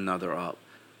build one another up,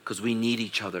 because we need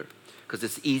each other. Because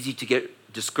it's easy to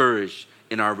get discouraged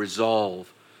in our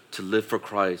resolve to live for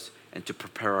Christ and to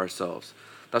prepare ourselves.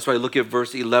 That's why I look at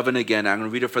verse 11 again. I'm going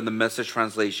to read it from the Message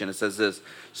translation. It says this: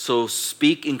 so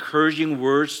speak encouraging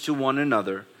words to one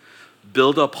another,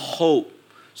 build up hope,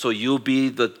 so you'll be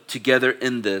together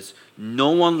in this.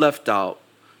 No one left out,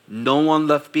 no one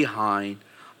left behind.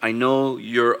 I know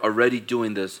you're already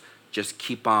doing this. Just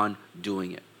keep on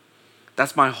doing it.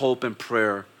 That's my hope and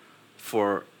prayer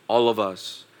for all of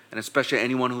us, and especially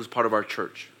anyone who's part of our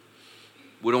church.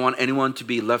 We don't want anyone to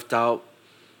be left out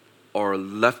or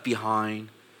left behind,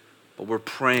 but we're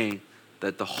praying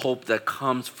that the hope that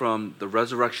comes from the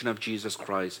resurrection of Jesus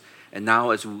Christ, and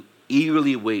now as we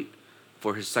eagerly wait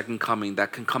for his second coming,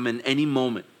 that can come in any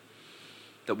moment,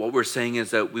 that what we're saying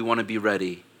is that we want to be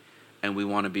ready and we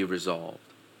want to be resolved.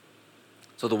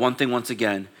 So the one thing, once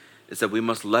again, is that we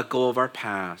must let go of our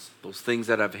past, those things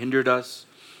that have hindered us,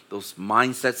 those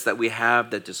mindsets that we have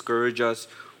that discourage us.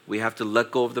 We have to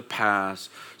let go of the past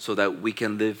so that we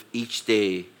can live each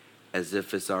day as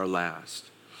if it's our last.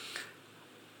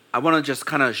 I want to just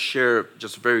kind of share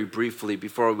just very briefly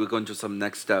before we go into some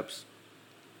next steps.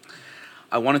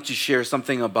 I wanted to share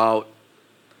something about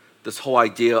this whole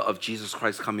idea of Jesus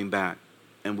Christ coming back,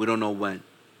 and we don't know when.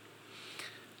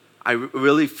 I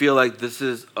really feel like this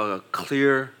is a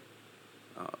clear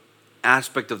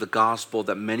aspect of the gospel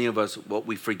that many of us, what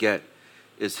we forget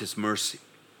is his mercy.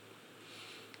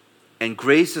 And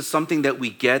grace is something that we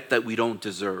get that we don't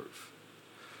deserve.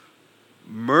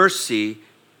 Mercy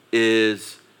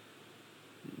is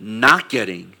not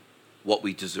getting what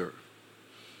we deserve.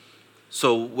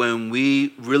 So when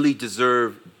we really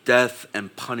deserve death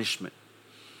and punishment,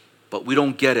 but we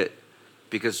don't get it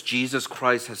because Jesus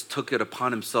Christ has took it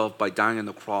upon himself by dying on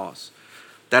the cross,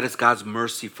 that is God's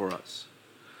mercy for us.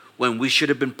 When we should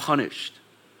have been punished,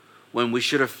 when we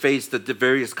should have faced the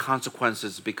various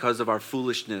consequences because of our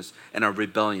foolishness and our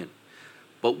rebellion,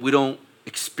 but we don't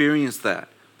experience that,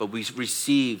 but we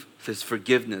receive his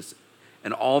forgiveness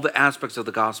and all the aspects of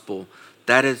the gospel,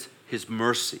 that is his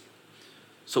mercy.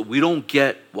 So we don't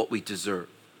get what we deserve.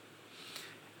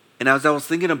 And as I was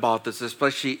thinking about this,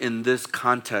 especially in this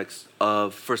context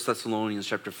of 1 Thessalonians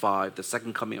chapter 5, the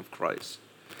second coming of Christ,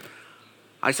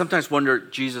 I sometimes wonder,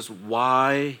 Jesus,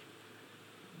 why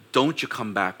don't you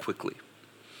come back quickly?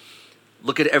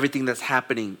 Look at everything that's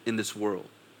happening in this world.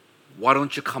 Why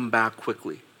don't you come back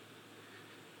quickly?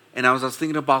 And as I was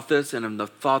thinking about this, and the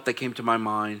thought that came to my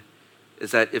mind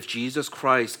is that if Jesus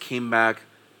Christ came back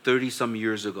 30-some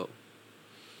years ago,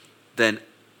 then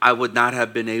I would not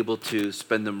have been able to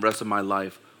spend the rest of my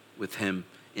life with him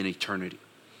in eternity.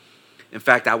 In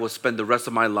fact, I would spend the rest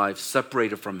of my life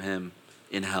separated from him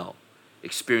in hell,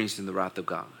 experiencing the wrath of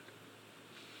God.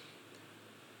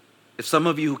 If some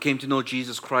of you who came to know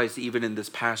Jesus Christ even in this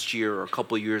past year or a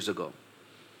couple years ago,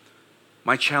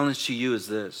 my challenge to you is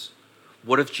this: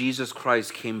 what if Jesus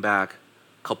Christ came back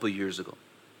a couple years ago?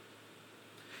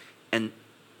 And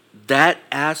that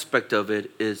aspect of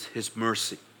it is his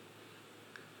mercy.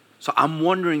 So I'm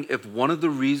wondering if one of the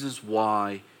reasons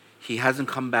why he hasn't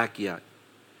come back yet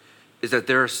is that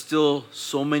there are still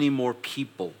so many more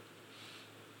people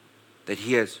that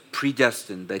he has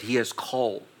predestined, that he has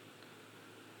called,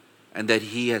 and that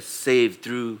he has saved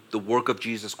through the work of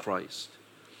Jesus Christ.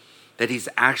 That he's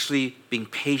actually being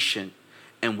patient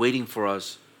and waiting for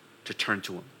us to turn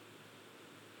to him.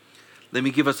 Let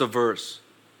me give us a verse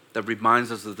that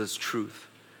reminds us of this truth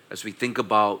as we think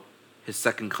about his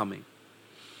second coming.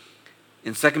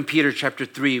 In 2 Peter chapter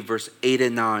 3, verse 8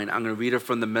 and 9, I'm going to read it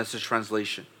from the Message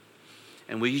translation.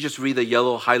 And will you just read the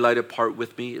yellow highlighted part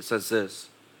with me? It says this: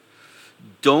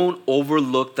 don't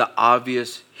overlook the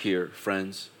obvious here,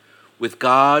 friends. With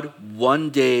God, one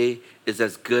day is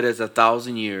as good as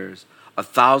 1,000 years,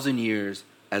 1,000 years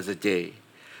as a day.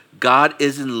 God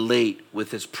isn't late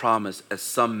with his promise as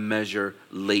some measure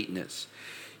lateness.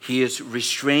 He is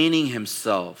restraining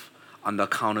himself on the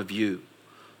account of you,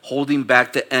 holding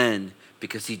back the end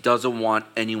because he doesn't want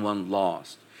anyone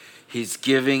lost. He's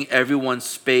giving everyone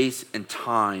space and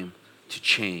time to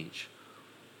change.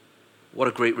 What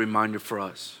a great reminder for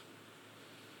us.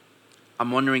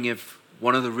 I'm wondering if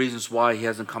one of the reasons why he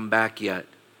hasn't come back yet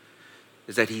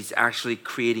is that he's actually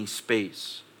creating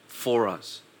space for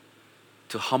us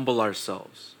to humble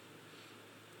ourselves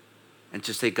and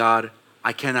to say, God,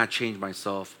 I cannot change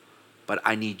myself, but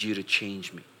I need you to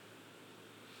change me.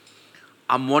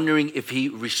 I'm wondering if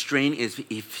he's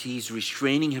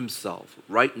restraining himself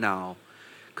right now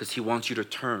because he wants you to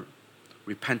turn,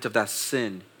 repent of that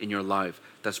sin in your life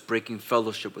that's breaking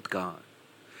fellowship with God.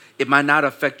 It might not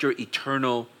affect your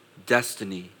eternal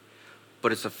destiny,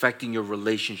 but it's affecting your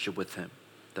relationship with him,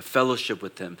 the fellowship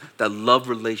with him, that love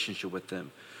relationship with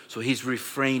him. So he's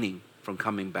refraining from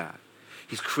coming back.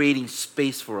 He's creating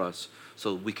space for us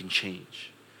so we can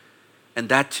change. And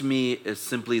that to me is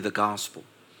simply the gospel.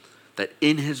 That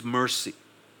in his mercy,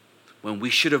 when we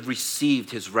should have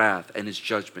received his wrath and his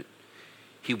judgment,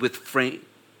 he refrained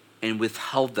and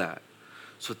withheld that.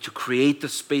 So to create the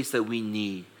space that we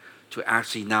need to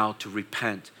actually now to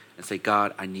repent and say,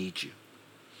 God, I need you.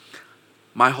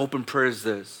 My hope and prayer is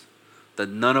this, that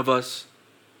none of us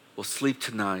will sleep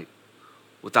tonight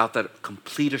without that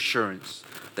complete assurance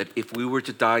that if we were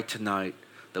to die tonight,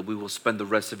 that we will spend the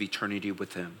rest of eternity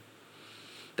with him.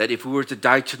 That if we were to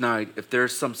die tonight, if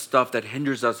there's some stuff that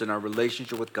hinders us in our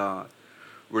relationship with God,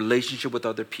 relationship with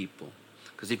other people,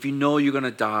 because if you know you're going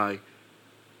to die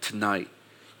tonight,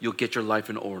 you'll get your life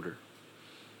in order.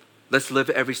 Let's live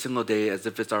every single day as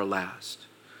if it's our last.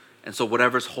 And so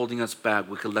whatever's holding us back,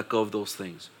 we can let go of those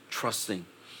things, trusting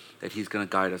that he's going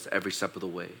to guide us every step of the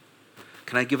way.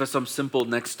 Can I give us some simple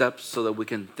next steps so that we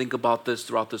can think about this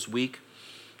throughout this week,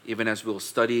 even as we'll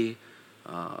study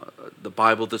the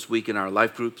Bible this week in our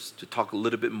life groups to talk a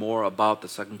little bit more about the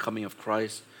second coming of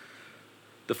Christ?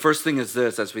 The first thing is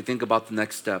this, as we think about the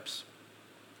next steps.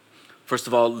 First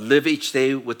of all, live each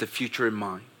day with the future in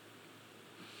mind.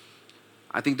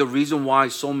 I think the reason why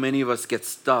so many of us get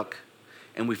stuck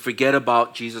and we forget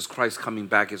about Jesus Christ coming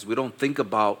back is we don't think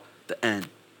about the end.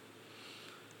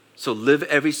 So live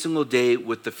every single day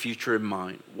with the future in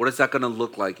mind. What is that going to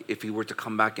look like if he were to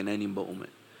come back in any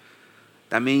moment?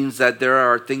 That means that there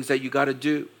are things that you got to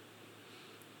do,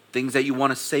 things that you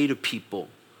want to say to people,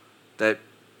 that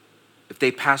if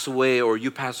they pass away or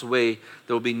you pass away,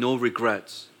 there will be no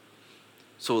regrets.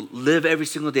 So live every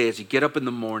single day as you get up in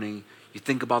the morning, you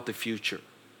think about the future,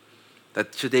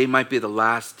 that today might be the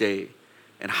last day,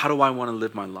 and how do I want to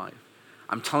live my life?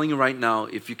 I'm telling you right now,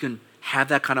 if you can have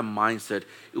that kind of mindset,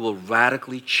 it will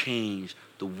radically change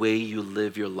the way you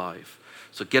live your life.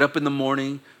 So get up in the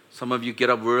morning. Some of you get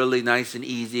up really nice and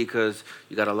easy because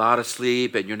you got a lot of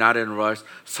sleep and you're not in a rush.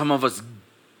 Some of us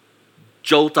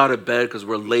jolt out of bed because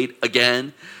we're late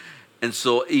again. And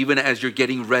so even as you're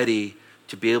getting ready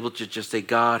to be able to just say,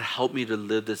 God, help me to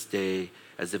live this day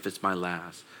as if it's my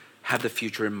last. Have the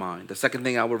future in mind. The second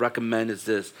thing I would recommend is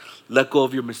this. Let go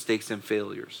of your mistakes and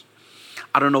failures.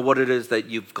 I don't know what it is that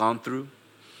you've gone through.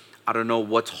 I don't know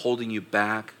what's holding you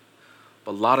back.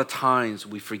 But a lot of times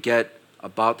we forget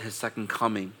about his second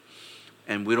coming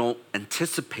and we don't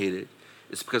anticipate it.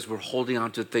 It's because we're holding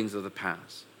on to things of the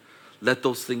past. Let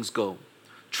those things go.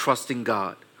 Trusting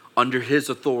God under his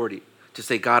authority to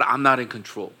say, God, I'm not in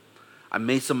control. I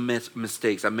made some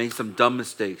mistakes. I made some dumb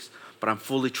mistakes, but I'm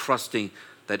fully trusting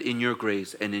that in your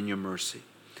grace and in your mercy.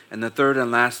 And the third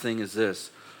and last thing is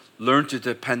this. Learn to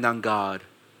depend on God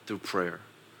through prayer.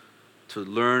 To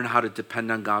learn how to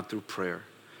depend on God through prayer.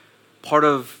 Part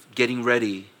of getting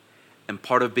ready and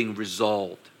part of being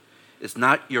resolved is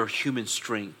not your human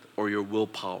strength or your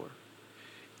willpower.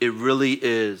 It really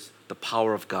is the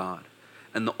power of God.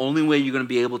 And the only way you're going to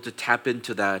be able to tap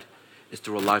into that is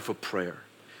through a life of prayer.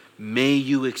 May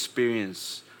you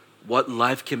experience what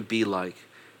life can be like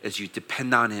as you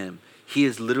depend on him. He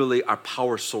is literally our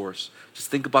power source. Just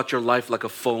think about your life like a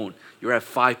phone. You're at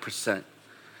 5%.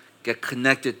 Get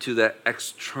connected to that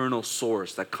external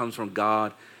source that comes from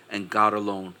God and God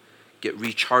alone. Get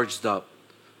recharged up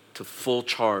to full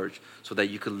charge so that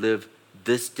you can live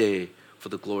this day for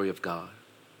the glory of God.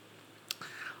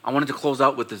 I wanted to close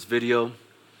out with this video.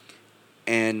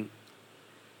 And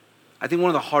I think one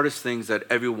of the hardest things that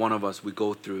every one of us we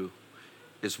go through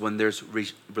is when there's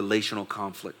relational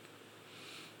conflict.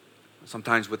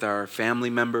 Sometimes with our family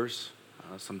members,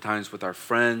 sometimes with our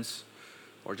friends,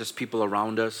 or just people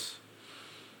around us,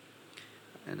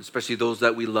 and especially those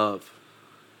that we love.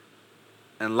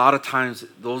 And a lot of times,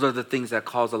 those are the things that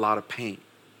cause a lot of pain.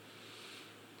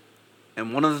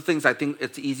 And one of the things I think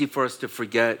it's easy for us to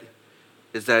forget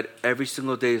is that every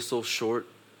single day is so short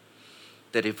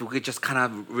that if we could just kind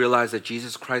of realize that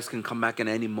Jesus Christ can come back at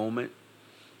any moment.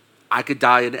 I could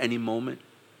die at any moment.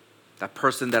 That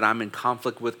person that I'm in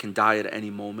conflict with can die at any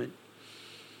moment.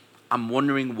 I'm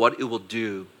wondering what it will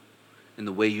do in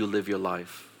the way you live your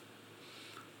life.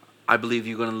 I believe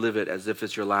you're going to live it as if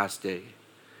it's your last day,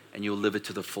 and you'll live it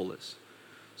to the fullest.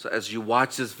 So as you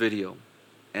watch this video,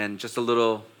 and just a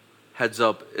little heads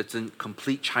up, it's in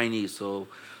complete Chinese. So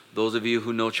those of you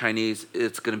who know Chinese,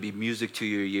 it's going to be music to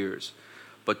your ears.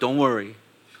 But don't worry,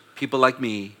 people like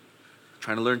me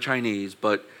trying to learn Chinese,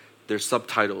 but there's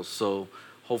subtitles. So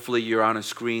hopefully you're on a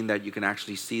screen that you can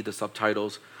actually see the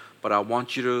subtitles. But I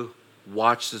want you to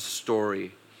watch this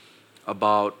story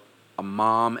about a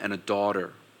mom and a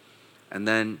daughter. And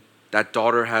then that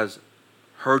daughter has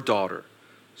her daughter.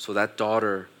 So that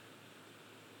daughter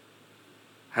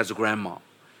has a grandma.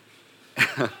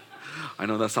 I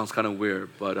know that sounds kind of weird,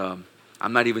 but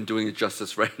I'm not even doing it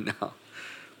justice right now.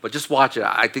 But just watch it.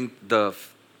 I think the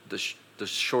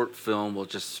short film will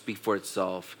just speak for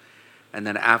itself. And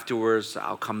then afterwards,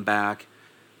 I'll come back,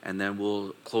 and then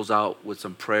we'll close out with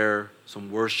some prayer,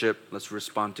 some worship. Let's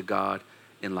respond to God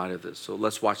in light of this. So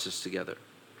let's watch this together.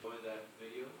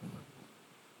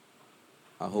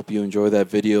 I hope you enjoy that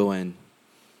video. And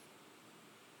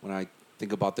when I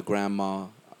think about the grandma,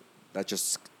 that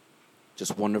just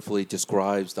wonderfully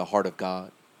describes the heart of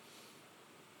God.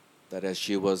 That as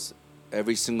she was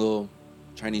every single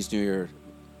Chinese New Year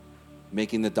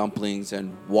making the dumplings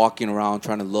and walking around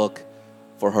trying to look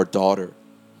for her daughter.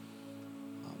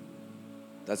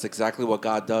 That's exactly what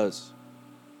God does.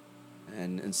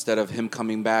 And instead of him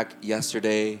coming back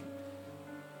yesterday,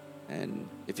 and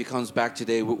if he comes back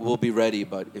today, we'll be ready.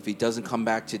 But if he doesn't come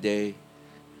back today,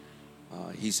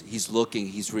 he's looking,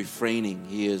 he's refraining,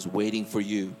 he is waiting for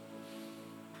you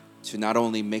to not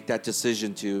only make that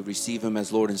decision to receive him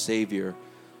as Lord and Savior,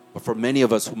 but for many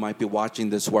of us who might be watching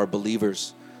this who are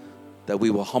believers, that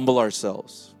we will humble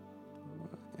ourselves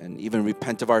and even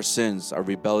repent of our sins, our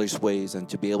rebellious ways, and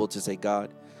to be able to say, God,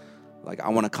 I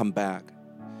want to come back.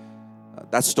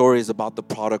 That story is about the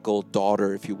prodigal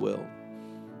daughter, if you will.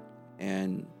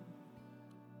 And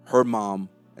her mom,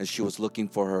 as she was looking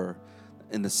for her,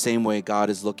 in the same way God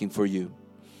is looking for you.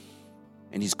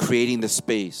 And he's creating the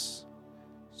space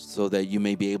so that you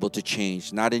may be able to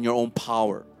change, not in your own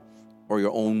power or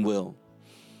your own will,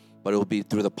 but it will be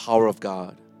through the power of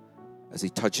God as he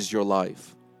touches your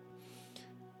life.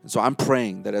 And so I'm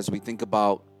praying that as we think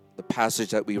about the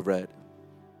passage that we read,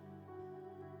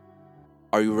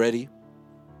 are you ready?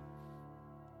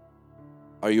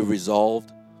 Are you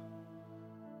resolved?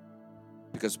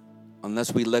 Because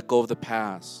unless we let go of the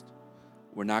past,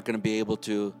 we're not going to be able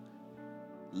to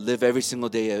live every single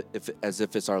day as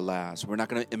if it's our last. We're not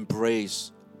going to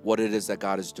embrace what it is that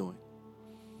God is doing.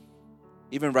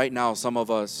 Even right now, some of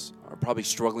us are probably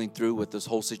struggling through with this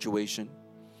whole situation.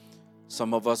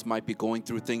 Some of us might be going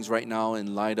through things right now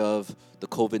in light of the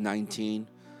COVID-19.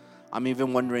 I'm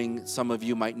even wondering, some of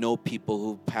you might know people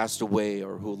who passed away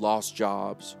or who lost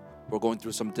jobs, who are going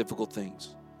through some difficult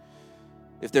things.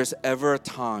 If there's ever a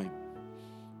time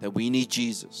that we need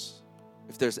Jesus,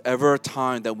 if there's ever a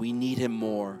time that we need him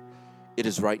more, it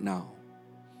is right now.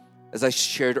 As I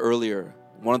shared earlier,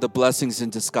 one of the blessings in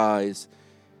disguise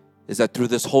is that through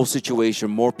this whole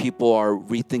situation, more people are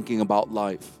rethinking about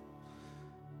life.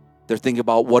 They're thinking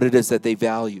about what it is that they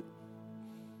value.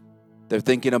 They're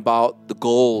thinking about the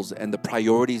goals and the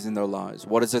priorities in their lives.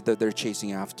 What is it that they're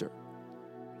chasing after?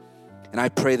 And I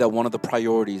pray that one of the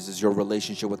priorities is your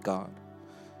relationship with God.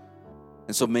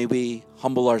 And so may we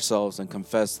humble ourselves and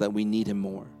confess that we need him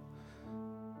more.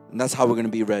 And that's how we're going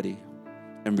to be ready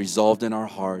and resolved in our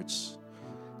hearts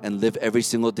and live every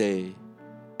single day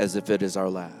as if it is our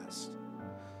last.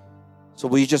 So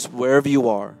will you just, wherever you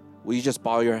are, will you just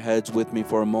bow your heads with me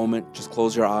for a moment? Just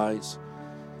close your eyes.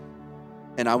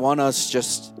 And I want us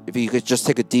just, if you could just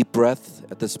take a deep breath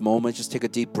at this moment, just take a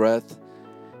deep breath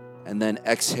and then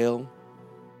exhale.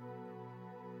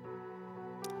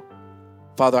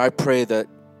 Father, I pray that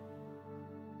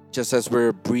just as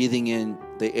we're breathing in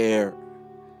the air,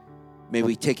 may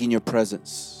we take in your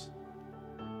presence.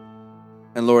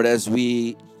 And Lord, as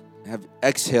we have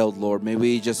exhaled, Lord, may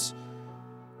we just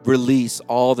release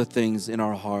all the things in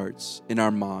our hearts, in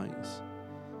our minds.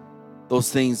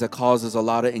 Those things that cause us a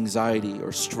lot of anxiety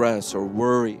or stress or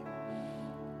worry.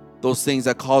 Those things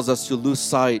that cause us to lose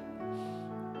sight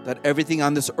that everything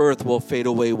on this earth will fade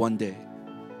away one day.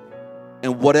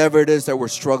 And whatever it is that we're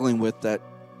struggling with, that,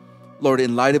 Lord,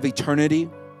 in light of eternity,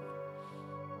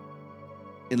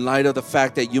 in light of the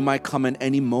fact that you might come in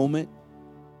any moment,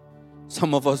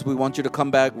 some of us, we want you to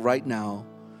come back right now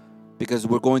because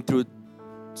we're going through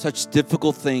such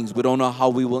difficult things. We don't know how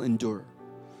we will endure.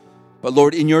 But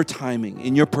Lord, in your timing,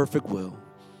 in your perfect will,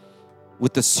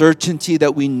 with the certainty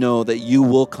that we know that you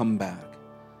will come back,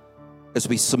 as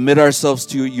we submit ourselves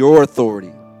to your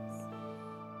authority,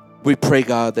 We pray,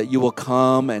 God, that you will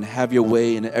come and have your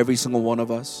way in every single one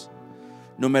of us.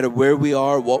 No matter where we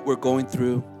are, what we're going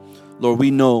through, Lord,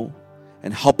 we know,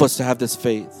 and help us to have this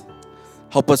faith.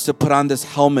 Help us to put on this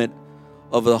helmet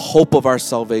of the hope of our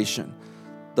salvation,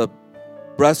 the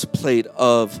breastplate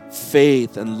of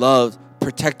faith and love.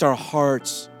 Protect our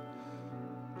hearts.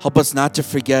 Help us not to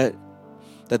forget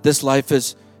that this life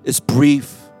is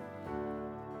brief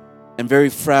and very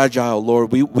fragile,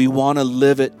 Lord. We want to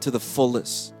live it to the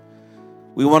fullest.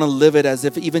 We want to live it as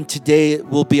if even today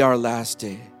will be our last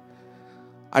day.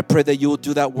 I pray that you will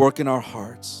do that work in our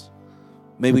hearts.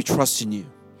 May we trust in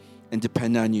you and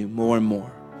depend on you more and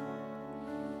more.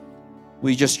 Will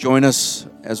you just join us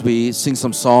as we sing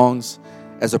some songs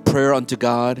as a prayer unto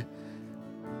God?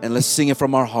 And let's sing it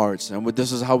from our hearts. And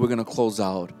this is how we're going to close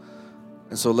out.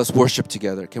 And so let's worship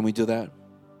together. Can we do that?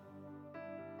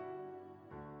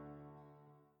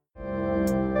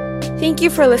 Thank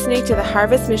you for listening to the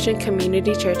Harvest Mission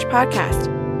Community Church podcast.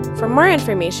 For more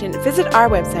information, visit our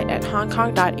website at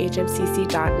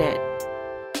hongkong.hmcc.net.